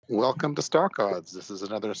Welcome to Stock Odds. This is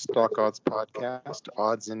another Stock Odds podcast,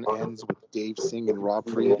 Odds and Ends with Dave Singh and Rob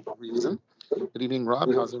Friesen. Good evening,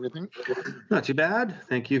 Rob. How's everything? Not too bad.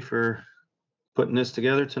 Thank you for putting this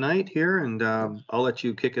together tonight here, and I'll let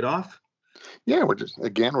you kick it off. Yeah, we're just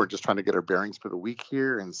trying to get our bearings for the week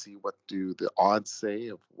here and see what do the odds say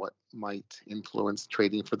of what might influence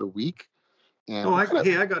trading for the week. And I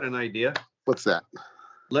got an idea. What's that?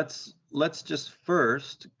 Let's just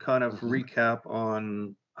first kind of recap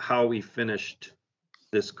on how we finished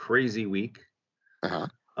this crazy week.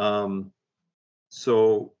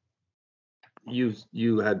 So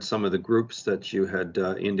you had some of the groups that you had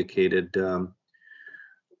indicated,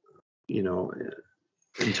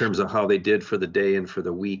 in terms of how they did for the day and for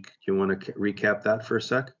the week. Do you want to recap that for a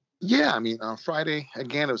sec? Yeah, I mean, on Friday,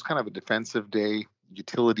 again, it was kind of a defensive day.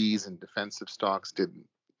 Utilities and defensive stocks did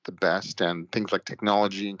the best, and things like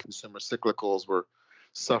technology and consumer cyclicals were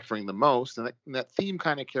suffering the most. And that theme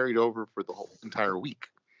kind of carried over for the whole entire week.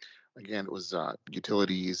 Again, it was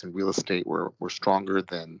utilities and real estate were stronger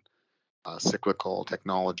than cyclical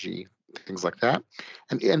technology, things like that.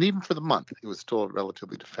 And even for the month, it was still a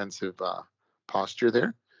relatively defensive posture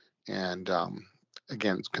there. And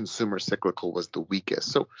again, consumer cyclical was the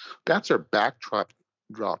weakest. So that's our backdrop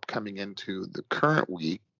coming into the current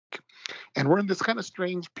week. And we're in this kind of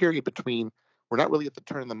strange period between, we're not really at the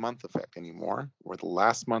turn of the month effect anymore. We're the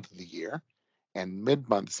last month of the year, and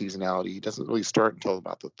mid-month seasonality doesn't really start until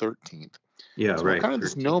about the 13th. Yeah, so right. We're kind of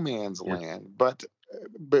this no man's land. But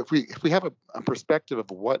if we have a perspective of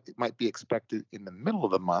what might be expected in the middle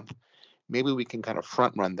of the month, maybe we can kind of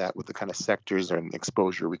front run that with the kind of sectors and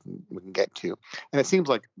exposure we can get to. And it seems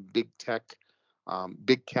like big tech,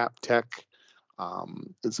 big cap tech,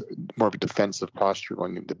 is more of a defensive posture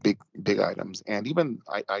going into big items, and even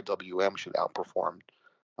IWM should outperform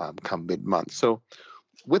come mid-month. So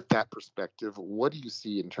with that perspective, what do you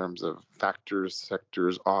see in terms of factors,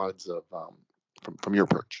 sectors, odds of from your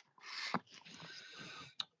perch?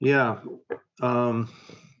 Yeah, look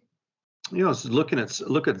at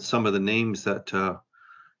some of the names that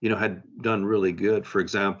had done really good. For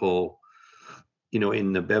example,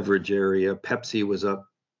 in the beverage area, Pepsi was up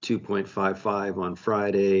 2.55 on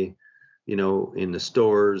Friday. In the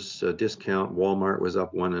stores, discount, Walmart was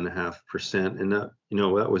up 1.5%, and that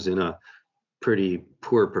was in a pretty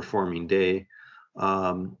poor performing day.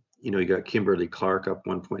 You got Kimberly-Clark up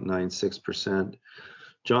 1.96%.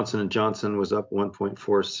 Johnson & Johnson was up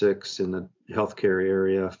 1.46 in the healthcare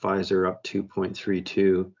area. Pfizer up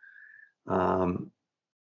 2.32. And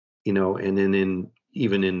then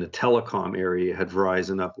even in the telecom area, had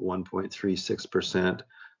Verizon up 1.36%,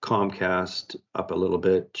 Comcast up a little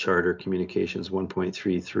bit, Charter Communications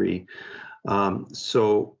 1.33.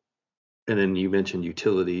 And then you mentioned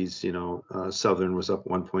utilities, Southern was up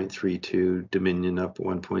 1.32, Dominion up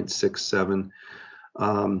 1.67.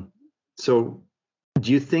 So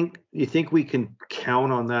do you think we can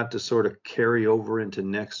count on that to sort of carry over into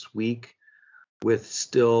next week with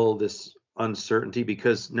still this uncertainty?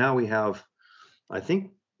 Because now we have, I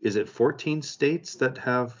think, is it 14 states that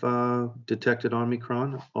have detected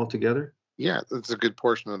Omicron altogether? Yeah, that's a good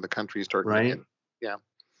portion of the country starting right? to get. Yeah.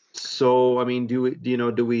 So, I mean, do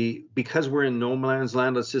we, because we're in no man's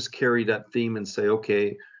land, let's just carry that theme and say,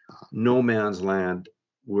 okay, no man's land.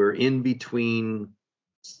 We're in between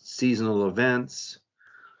seasonal events.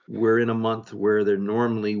 We're in a month where there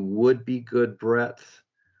normally would be good breadth.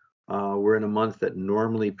 We're in a month that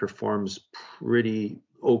normally performs pretty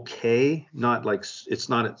okay. Not like it's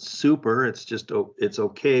not super. It's just it's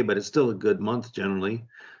okay, but it's still a good month generally,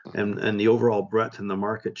 and the overall breadth in the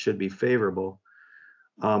market should be favorable.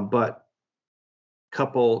 But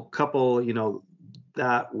couple,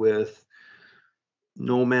 that with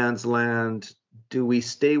no man's land. Do we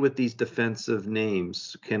stay with these defensive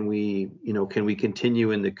names? Can we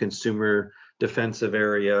continue in the consumer defensive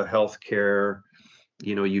area, healthcare,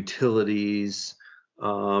 utilities,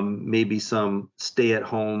 maybe some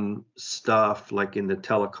stay-at-home stuff like in the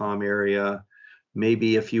telecom area,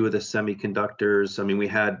 maybe a few of the semiconductors. I mean, we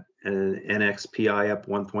had an NXPI up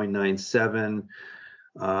 1.97.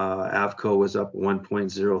 Avco was up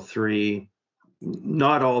 1.03.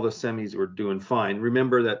 Not all the semis were doing fine.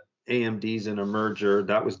 Remember that AMD's in a merger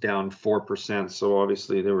that was down 4%. So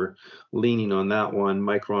obviously they were leaning on that one.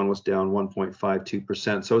 Micron was down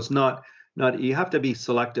 1.52%. So it's not, you have to be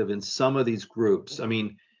selective in some of these groups. I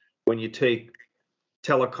mean, when you take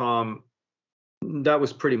telecom, that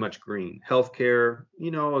was pretty much green. Healthcare,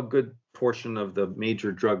 a good portion of the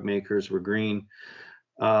major drug makers were green.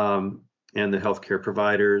 And the healthcare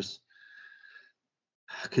providers.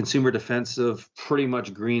 consumer defensive, pretty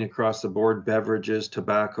much green across the board. Beverages,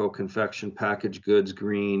 tobacco, confection, packaged goods,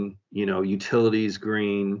 green. Utilities,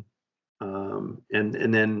 green, and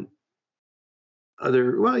then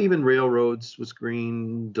even railroads was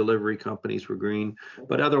green. Delivery companies were green,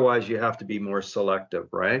 but otherwise you have to be more selective,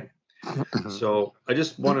 right? So I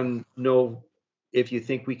just want to know if you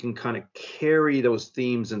think we can kind of carry those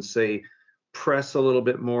themes and say, press a little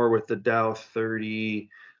bit more with the Dow 30,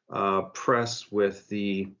 press with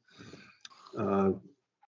the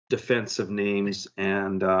defensive names,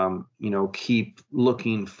 and keep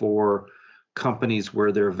looking for companies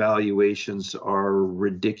where their valuations are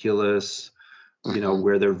ridiculous,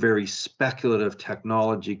 where they're very speculative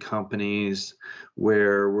technology companies,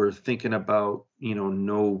 where we're thinking about,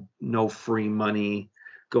 no free money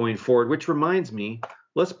going forward. Which reminds me,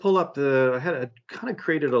 let's pull up I kind of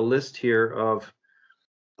created a list here of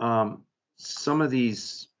some of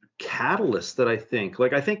these catalysts that I think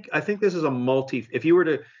this is a if you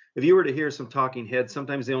were to hear some talking heads,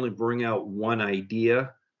 sometimes they only bring out one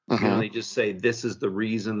idea. They just say, this is the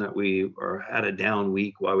reason that we had a down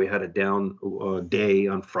week, why we had a down day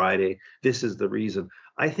on Friday. This is the reason.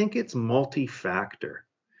 I think it's multi-factor.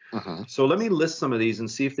 So let me list some of these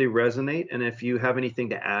and see if they resonate and if you have anything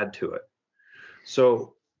to add to it.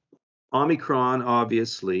 So Omicron,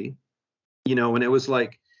 obviously, when it was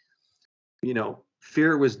like,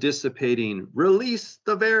 fear was dissipating, release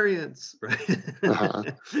the variants,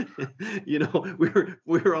 right?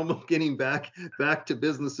 We were almost getting back to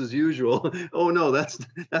business as usual. Oh no, that's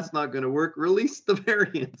not going to work. Release the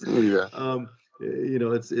variants. Yeah.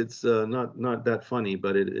 It's not that funny,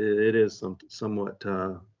 but it is somewhat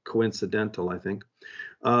coincidental, I think.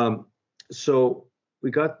 So we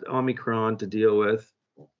got Omicron to deal with,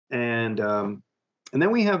 and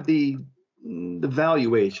then we have the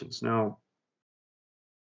valuations. Now,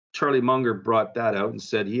 Charlie Munger brought that out and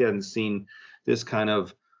said he hadn't seen this kind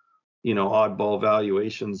of, oddball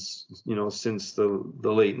valuations, since the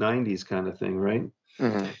late 90s kind of thing, right?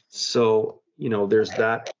 So, there's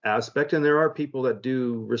that aspect, and there are people that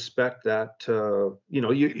do respect that. You're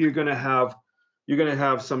going to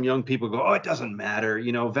have some young people go, oh, it doesn't matter,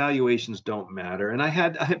 valuations don't matter. And I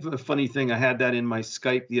have a funny thing. I had that in my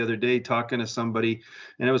Skype the other day talking to somebody,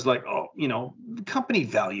 and it was like, oh, company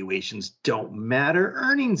valuations don't matter.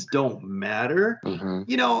 Earnings don't matter.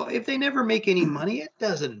 If they never make any money, it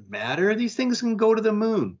doesn't matter. These things can go to the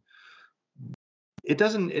moon.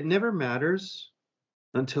 It never matters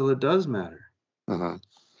until it does matter.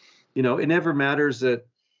 It never matters that,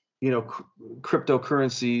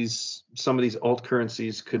 cryptocurrencies, some of these alt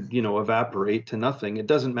currencies could, evaporate to nothing. It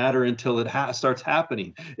doesn't matter until it starts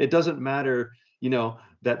happening. It doesn't matter,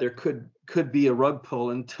 that there could be a rug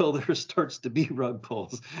pull until there starts to be rug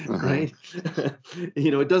pulls, right?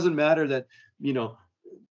 It doesn't matter that,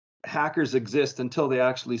 hackers exist until they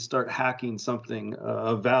actually start hacking something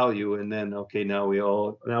of value, and then now we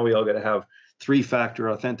all got to have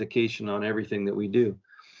 3-factor authentication on everything that we do.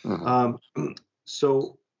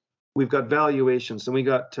 So we've got valuations, and we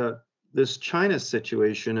got this China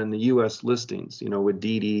situation and the U.S. listings, with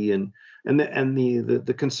Didi, and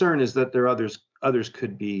the concern is that there are others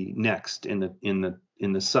could be next in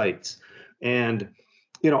the sites, and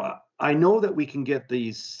I know that we can get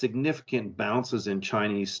these significant bounces in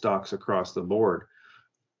Chinese stocks across the board,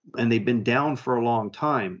 and they've been down for a long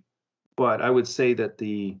time, but I would say that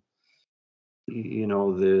the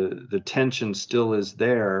tension still is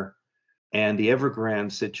there. And the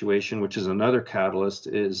Evergrande situation, which is another catalyst,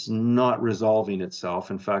 is not resolving itself.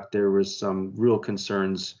 In fact, there was some real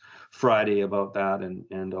concerns Friday about that,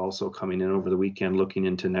 and also coming in over the weekend, looking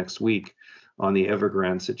into next week on the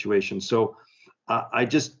Evergrande situation. So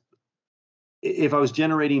if I was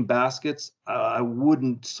generating baskets, I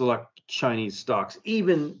wouldn't select Chinese stocks,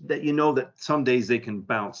 even that that some days they can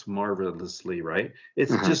bounce marvelously, right?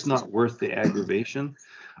 It's just not worth the aggravation.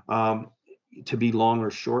 To be long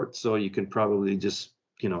or short, so you can probably just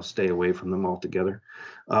stay away from them altogether.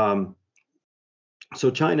 So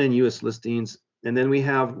China and U.S. listings, and then we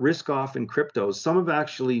have risk off in cryptos. Some have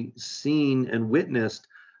actually seen and witnessed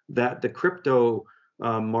that the crypto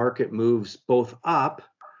market moves both up,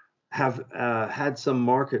 have had some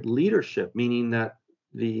market leadership, meaning that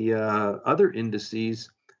the other indices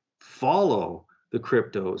follow the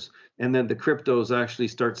cryptos, and then the cryptos actually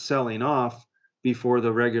start selling off before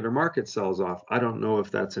the regular market sells off. I don't know if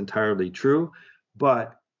that's entirely true,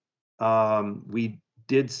 but we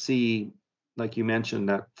did see, like you mentioned,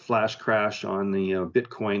 that flash crash on the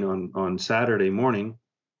Bitcoin on Saturday morning,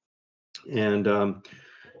 and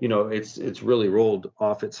it's really rolled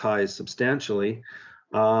off its highs substantially.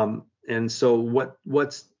 And so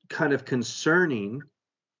what's kind of concerning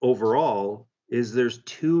overall is there's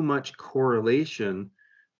too much correlation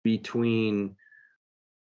between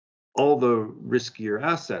all the riskier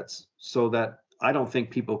assets, so that I don't think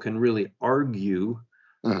people can really argue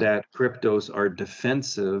that cryptos are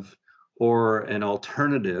defensive or an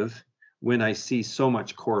alternative when I see so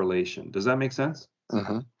much correlation. Does that make sense?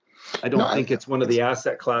 Mm-hmm. I don't think it's one of the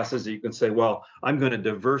asset classes that you can say, well, I'm going to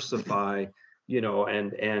diversify,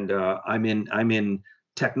 and I'm in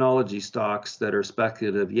technology stocks that are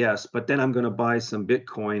speculative, yes, but then I'm going to buy some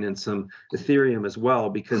Bitcoin and some Ethereum as well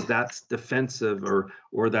because that's defensive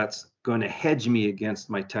or that's going to hedge me against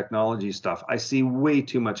my technology stuff. I see way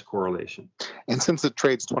too much correlation. And since it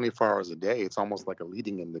trades 24 hours a day, it's almost like a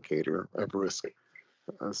leading indicator of risk.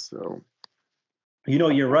 So,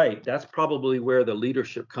 you're right. That's probably where the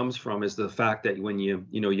leadership comes from, is the fact that when you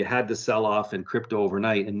had the sell off in crypto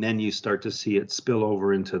overnight, and then you start to see it spill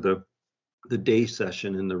over into the day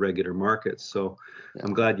session in the regular markets. So yeah.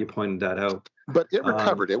 I'm glad you pointed that out. But it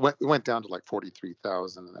recovered. It went down to like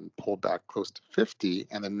 43,000 and then pulled back close to 50.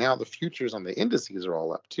 And then now the futures on the indices are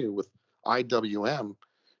all up too, with IWM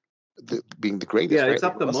being the greatest. Yeah, it's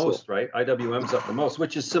up the most, right? IWM's up the most,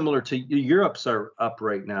 which is similar to Europe's are up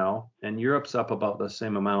right now, and Europe's up about the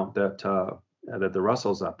same amount that the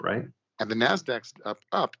Russell's up, right? And the Nasdaq's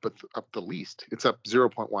up, but up the least. It's up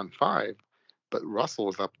 0.15. But Russell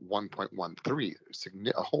was up 1.13,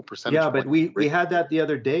 a whole percentage. Yeah, but we had that the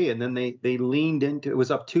other day, and then they leaned into it. Was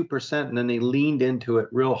up 2%, and then they leaned into it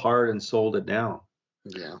real hard and sold it down.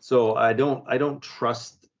 Yeah. So I don't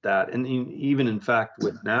trust that. And even in fact,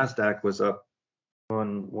 with Nasdaq was up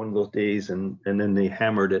on one of those days, and then they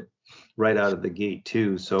hammered it right out of the gate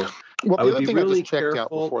too. So well, the other thing I just checked out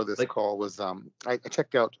before this call was I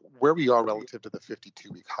checked out where we are relative to the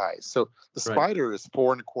 52-week high. So the Spider is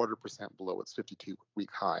 4.25% below its 52-week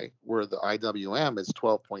high, where the IWM is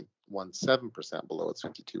 12.17% below its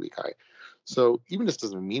 52-week high. So even just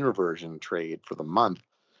as a mean reversion trade for the month,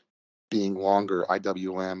 being longer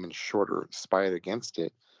IWM and shorter Spider against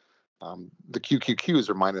it, the QQQs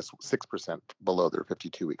are minus 6% below their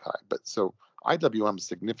 52-week high. But so IWM is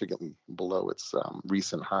significantly below its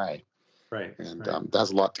recent high. Right. And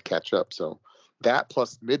that's a lot to catch up. So that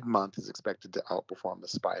plus mid-month is expected to outperform the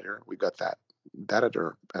Spider. We got that at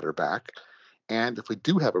our back. And if we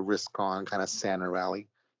do have a risk-on kind of Santa rally,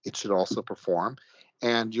 it should also perform.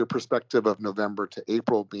 And your perspective of November to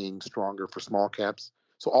April being stronger for small caps.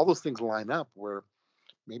 So all those things line up where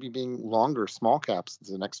maybe being longer small caps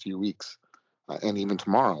the next few weeks and even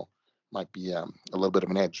tomorrow might be a little bit of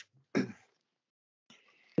an edge.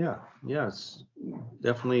 Yeah, it's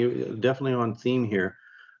definitely on theme here.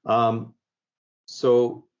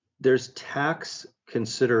 So there's tax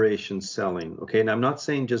consideration selling. Okay, and I'm not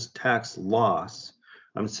saying just tax loss.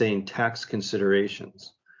 I'm saying tax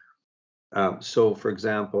considerations. So, for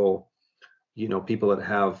example, people that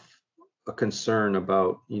have a concern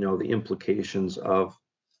about the implications of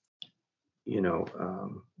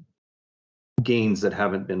gains that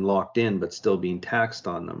haven't been locked in but still being taxed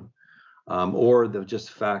on them. Or the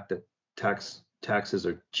just fact that taxes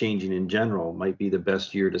are changing in general might be the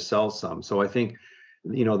best year to sell some. So I think,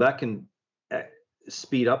 that can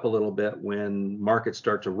speed up a little bit when markets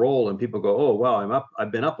start to roll and people go, oh, wow,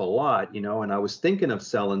 I've been up a lot, and I was thinking of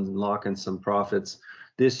selling and locking some profits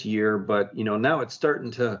this year, but, now it's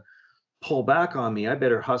starting to pull back on me. I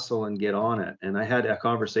better hustle and get on it. And I had a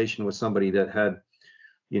conversation with somebody that had,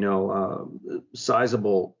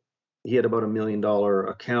 sizable. He had about $1 million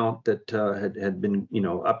account that had been,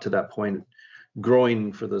 up to that point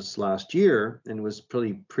growing for this last year, and was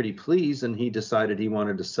pretty pleased. And he decided he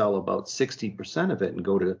wanted to sell about 60% of it and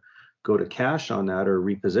go to cash on that or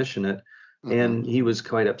reposition it. Mm-hmm. And he was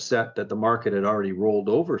quite upset that the market had already rolled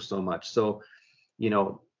over so much. So,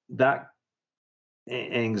 that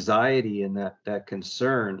anxiety and that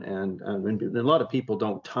concern, and a lot of people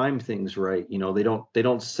don't time things right. They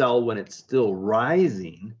don't sell when it's still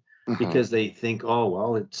rising. Mm-hmm. Because they think, oh,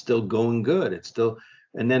 well, it's still going good.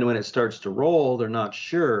 And then when it starts to roll, they're not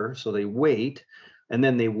sure. So they wait, and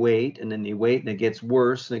then they wait, and then they wait, and it gets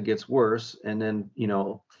worse, and it gets worse. And then,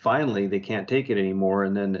 finally they can't take it anymore.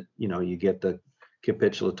 And then, you get the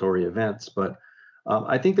capitulatory events. But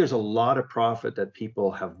I think there's a lot of profit that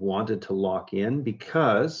people have wanted to lock in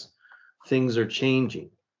because things are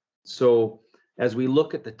changing. So as we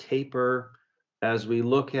look at the taper, as we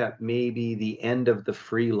look at maybe the end of the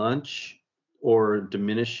free lunch or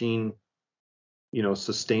diminishing,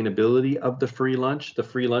 sustainability of the free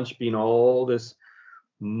lunch being all this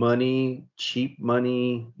money, cheap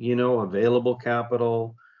money, available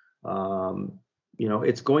capital,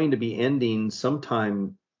 it's going to be ending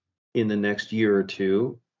sometime in the next year or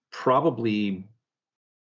two, probably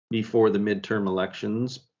before the midterm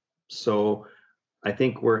elections. So I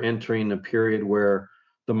think we're entering a period where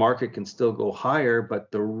the market can still go higher,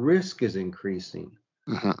 but the risk is increasing.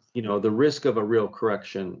 Mhm. The risk of a real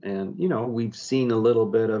correction. And, we've seen a little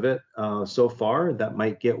bit of it so far. That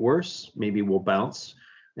might get worse. Maybe we'll bounce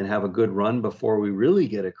and have a good run before we really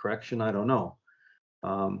get a correction. I don't know.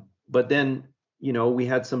 But then, we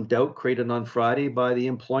had some doubt created on Friday by the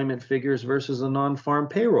employment figures versus the non-farm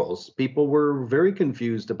payrolls. People were very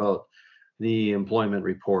confused about the employment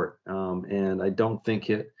report. And I don't think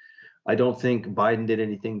Biden did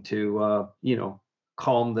anything to,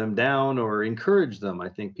 calm them down or encourage them. I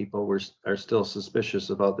think people are still suspicious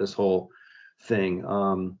about this whole thing,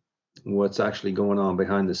 what's actually going on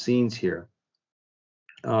behind the scenes here.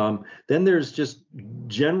 Then there's just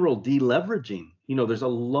general deleveraging. There's a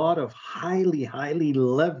lot of highly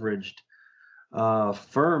leveraged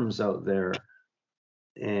firms out there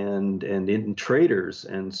and in traders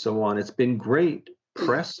and so on. It's been great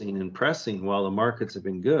pressing while the markets have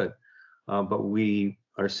been good, but we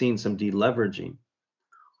are seeing some deleveraging.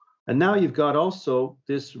 And now you've got also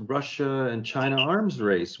this Russia and China arms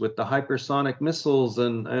race with the hypersonic missiles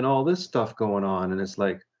and all this stuff going on. And it's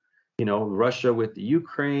like, Russia with the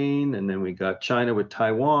Ukraine, and then we got China with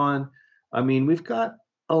Taiwan. I mean, we've got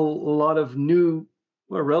a lot of new,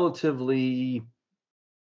 relatively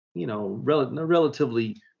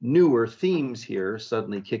newer themes here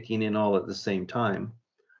suddenly kicking in all at the same time.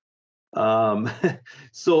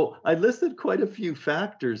 So I listed quite a few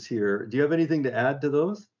factors here. Do you have anything to add to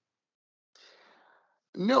those?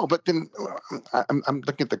 No, but then I'm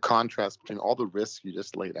looking at the contrast between all the risks you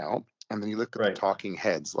just laid out, and then you look at the talking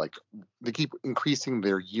heads. Like, they keep increasing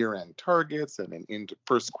their year-end targets, and then into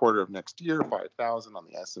first quarter of next year, 5,000 on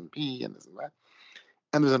the S&P, and this and that.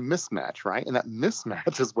 And there's a mismatch, right? And that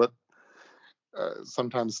mismatch is what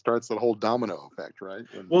sometimes starts the whole domino effect, right?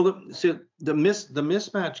 Well, the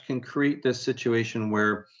mismatch can create this situation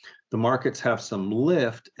where the markets have some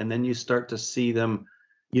lift, and then you start to see them.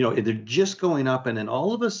 They're just going up, and then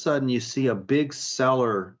all of a sudden you see a big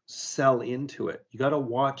seller sell into it. You got to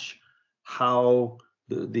watch how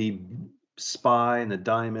the SPY and the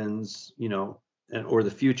diamonds, or the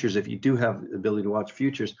futures, if you do have the ability to watch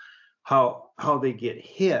futures, how they get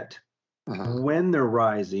hit when they're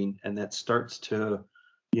rising, and that starts to,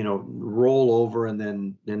 roll over, and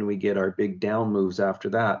then we get our big down moves after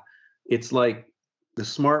that. It's like the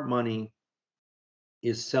smart money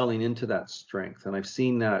is selling into that strength. And I've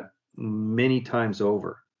seen that many times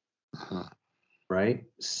over, right?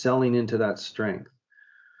 Selling into that strength.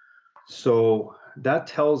 So that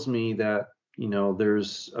tells me that,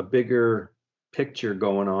 there's a bigger picture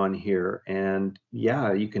going on here. And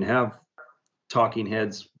yeah, you can have talking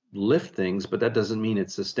heads lift things, but that doesn't mean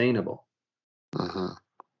it's sustainable.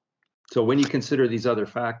 So when you consider these other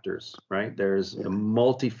factors, right, there's a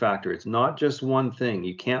multi-factor. It's not just one thing.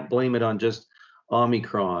 You can't blame it on just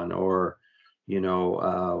Omicron or,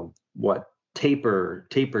 taper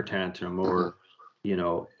tantrum or,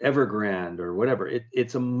 Evergrande or whatever.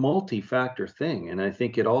 It's a multi-factor thing. And I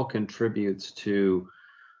think it all contributes to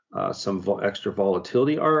some extra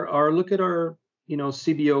volatility. Look at our,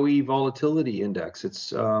 CBOE volatility index.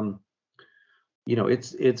 It's,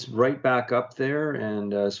 it's right back up there.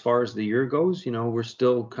 And as far as the year goes, we're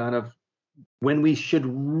still kind of when we should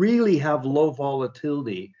really have low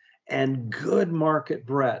volatility and good market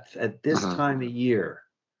breadth at this time of year.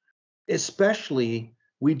 Especially,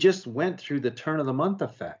 we just went through the turn of the month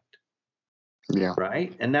effect. Yeah.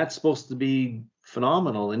 Right. And that's supposed to be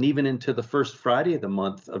phenomenal. And even into the first Friday of the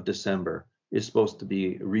month of December is supposed to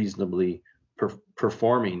be reasonably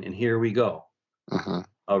performing. And here we go.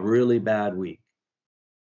 A really bad week.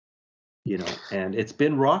 And it's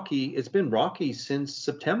been rocky. It's been rocky since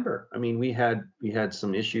September. I mean, we had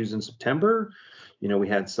some issues in September. We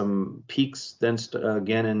had some peaks then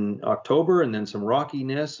again in October, and then some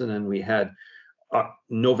rockiness, and then we had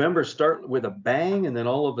November start with a bang, and then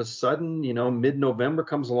all of a sudden, mid-November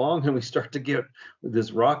comes along, and we start to get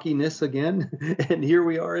this rockiness again. And here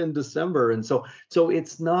we are in December, and so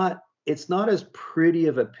it's not as pretty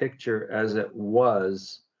of a picture as it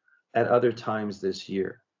was at other times this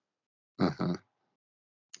year.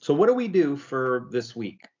 So what do we do for this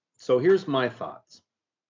week? So here's my thoughts.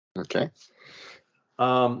 Okay.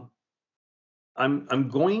 I'm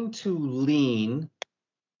going to lean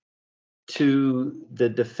to the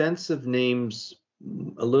defensive names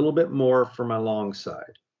a little bit more for my long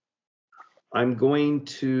side. I'm going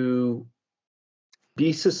to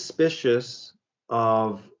be suspicious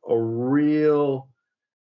of a real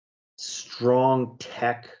strong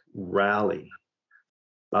tech rally.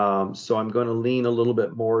 So I'm going to lean a little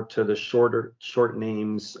bit more to the short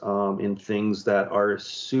names in things that are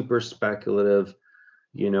super speculative,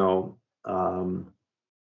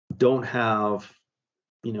 don't have,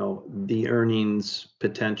 the earnings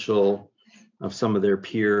potential of some of their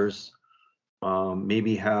peers,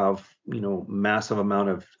 maybe have, massive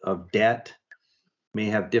amount of debt, may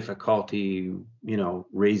have difficulty,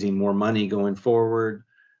 raising more money going forward.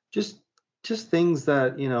 Just things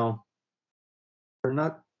that, are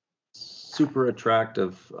not super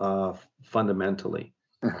attractive fundamentally.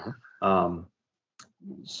 Mhm.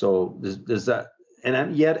 So does that,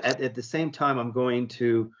 and yet at the same time, I'm going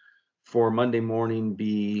to, for Monday morning,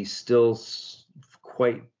 be still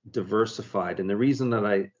quite diversified. And the reason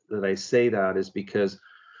that I say that is because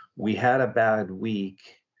we had a bad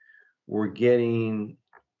week. We're getting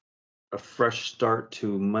a fresh start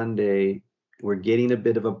to Monday. We're getting a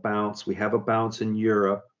bit of a bounce. We have a bounce in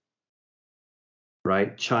Europe,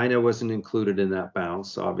 right? China wasn't included in that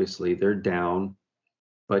bounce. Obviously, they're down,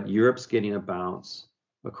 but Europe's getting a bounce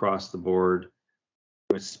across the board.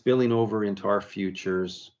 It's spilling over into our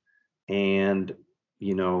futures, and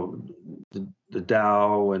the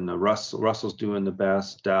Dow and the Russell's doing the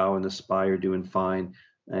best. Dow and the SPY are doing fine,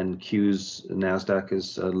 and Nasdaq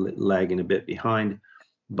is lagging a bit behind,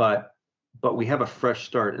 but we have a fresh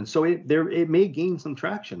start, and so it may gain some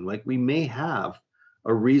traction. Like, we may have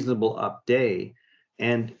a reasonable up day,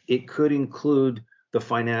 and it could include the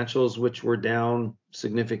financials, which were down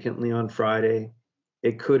significantly on Friday.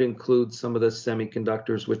 It could include some of the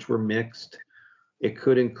semiconductors, which were mixed. It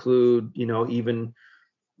could include, even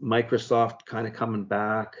Microsoft kind of coming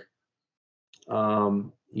back.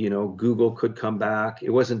 Google could come back. It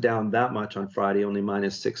wasn't down that much on Friday, only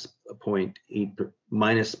minus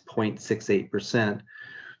 0.68%.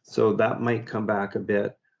 So that might come back a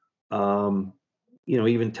bit.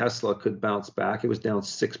 Even Tesla could bounce back. It was down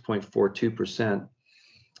 6.42%.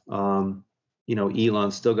 Elon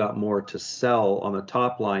still got more to sell on the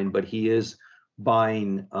top line, but he is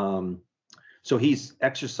buying. So he's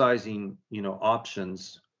exercising,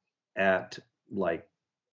 options at like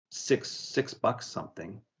 $6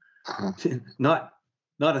 something, not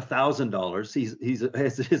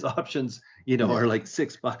 $1,000. His options, are like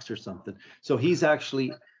 $6 or something. So he's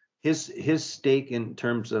actually, his stake in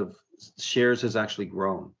terms of shares has actually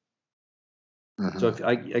grown. So if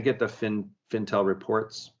I get the Fintel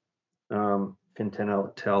reports,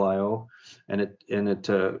 Fintel.io, and it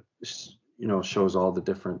shows all the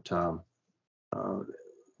different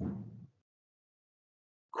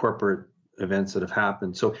corporate events that have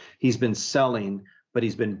happened. So he's been selling, but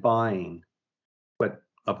he's been buying, but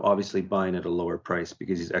obviously buying at a lower price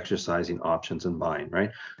because he's exercising options and buying, right?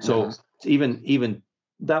 So even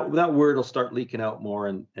that word will start leaking out more,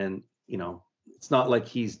 and it's not like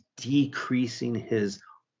he's decreasing his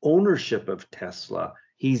ownership of Tesla.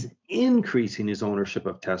 He's increasing his ownership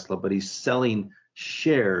of Tesla, but he's selling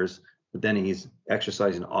shares, but then he's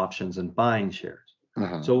exercising options and buying shares.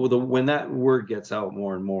 So when that word gets out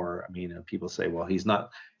more and more, people say, well, he's not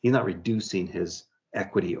reducing his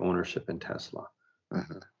equity ownership in Tesla,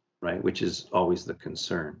 right? Which is always the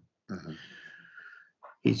concern.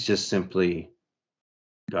 He's just simply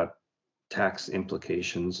got tax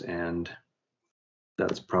implications, and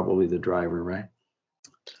that's probably the driver, right?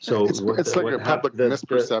 So it's like a public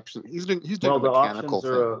misperception. He's doing well, the options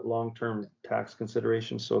thing. are a long-term tax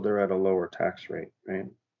consideration, so they're at a lower tax rate, right?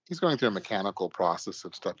 He's going through a mechanical process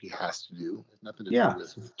of stuff he has to do. Nothing to do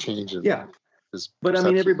with changes. Yeah. His but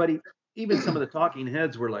perception. Everybody, even some of the talking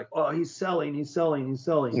heads were like, oh, he's selling.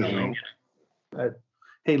 But,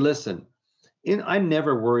 hey, listen, I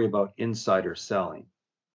never worry about insider selling.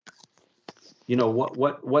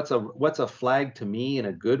 What's a flag to me in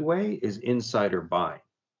a good way is insider buying.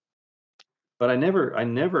 But I never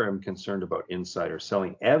am concerned about insider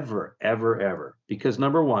selling ever, because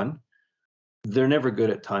number one, they're never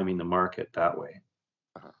good at timing the market that way.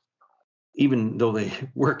 Even though they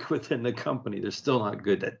work within the company, they're still not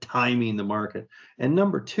good at timing the market. And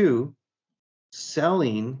number two,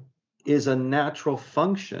 selling is a natural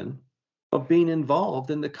function of being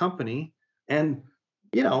involved in the company and,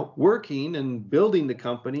 working and building the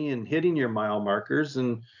company and hitting your mile markers,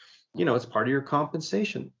 and, it's part of your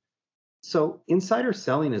compensation. So insider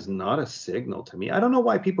selling is not a signal to me. I don't know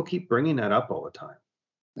why people keep bringing that up all the time.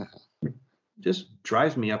 Just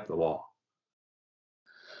drives me up the wall.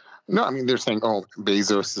 No, they're saying, oh,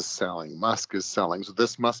 Bezos is selling, Musk is selling, so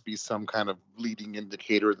this must be some kind of leading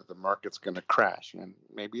indicator that the market's going to crash. And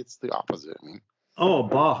maybe it's the opposite. Oh,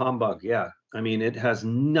 bah humbug. Yeah. It has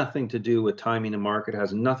nothing to do with timing the market. It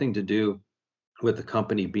has nothing to do with the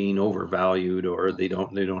company being overvalued, or they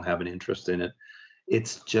don't have an interest in it.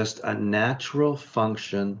 It's just a natural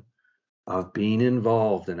function of being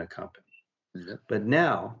involved in a company. Yeah. But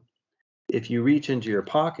now, if you reach into your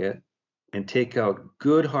pocket and take out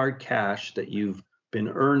good hard cash that you've been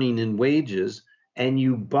earning in wages, and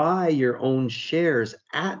you buy your own shares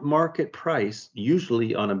at market price,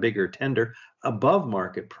 usually on a bigger tender above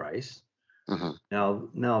market price. Mhm.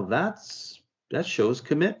 Now that shows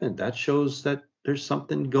commitment. That shows that there's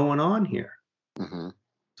something going on here. Mhm.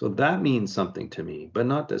 So that means something to me, but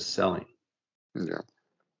not just selling. Yeah.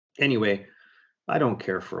 Anyway, I don't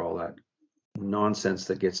care for all that nonsense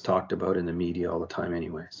that gets talked about in the media all the time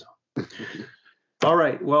anyway. So all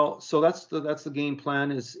right. Well, so that's the game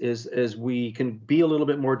plan is we can be a little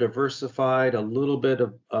bit more diversified, a little bit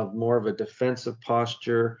of more of a defensive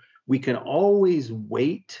posture. We can always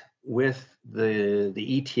wait with the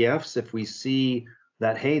ETFs if we see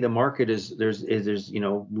that, hey, the market there's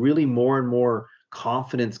really more and more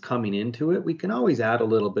confidence coming into it. We can always add a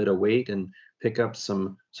little bit of weight and pick up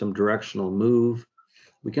some directional move.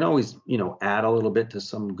 We can always add a little bit to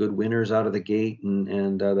some good winners out of the gate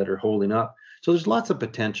and that are holding up. So there's lots of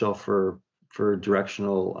potential for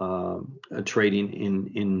directional trading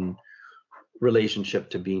in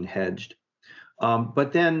relationship to being hedged.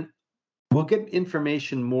 But then we'll get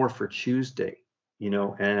information more for Tuesday,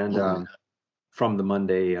 and from the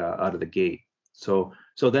Monday out of the gate. So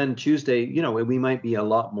then Tuesday, we might be a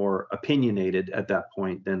lot more opinionated at that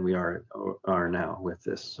point than we are now with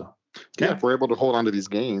this. So yeah, if we're able to hold on to these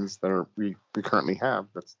gains that we currently have,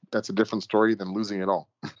 that's a different story than losing it all.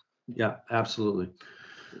 Yeah, absolutely.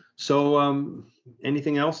 So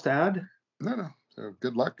anything else to add? No. So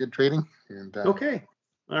good luck, good trading, and Okay.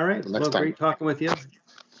 All right. next Well, time. great talking with you.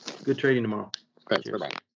 Good trading tomorrow. Thanks. Cheers. Bye-bye.